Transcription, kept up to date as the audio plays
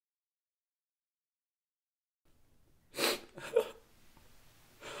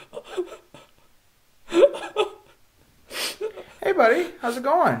buddy. How's it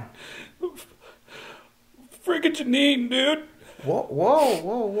going? Freaking Janine, dude.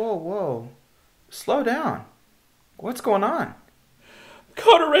 Whoa. Slow down. What's going on?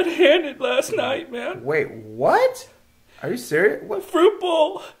 Caught her red-handed last night, man. Wait, what? Are you serious? A fruit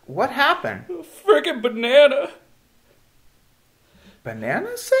bowl. What happened? A freaking banana.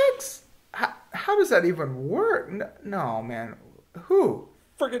 Banana sex? How does that even work? No, man. Who?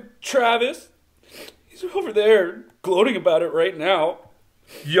 Freaking Travis. He's over there gloating about it right now.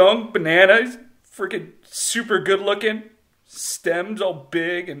 Young banana. He's freaking super good looking. Stems all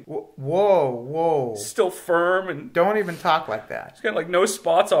big and Whoa. still firm, and Don't even talk like that. he's got like no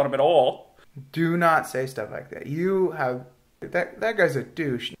spots on him at all. Do not say stuff like that. You have... That guy's a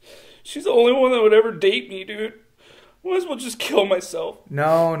douche. She's the only one that would ever date me, dude. Might as well just kill myself.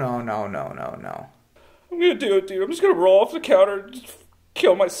 No. I'm gonna do it, dude. I'm just gonna roll off the counter and just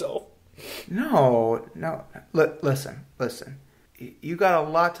kill myself. No. Listen. You got a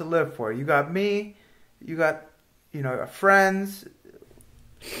lot to live for. You got me. You got, your friends.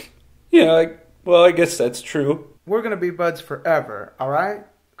 Yeah, well, I guess that's true. We're going to be buds forever, all right?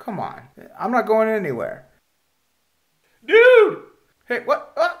 Come on. I'm not going anywhere. Dude! Hey,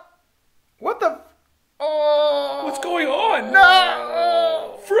 what? What the? Oh! What's going on?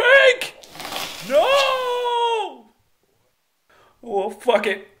 No! Frank! No! Well, fuck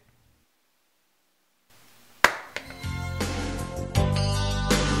it.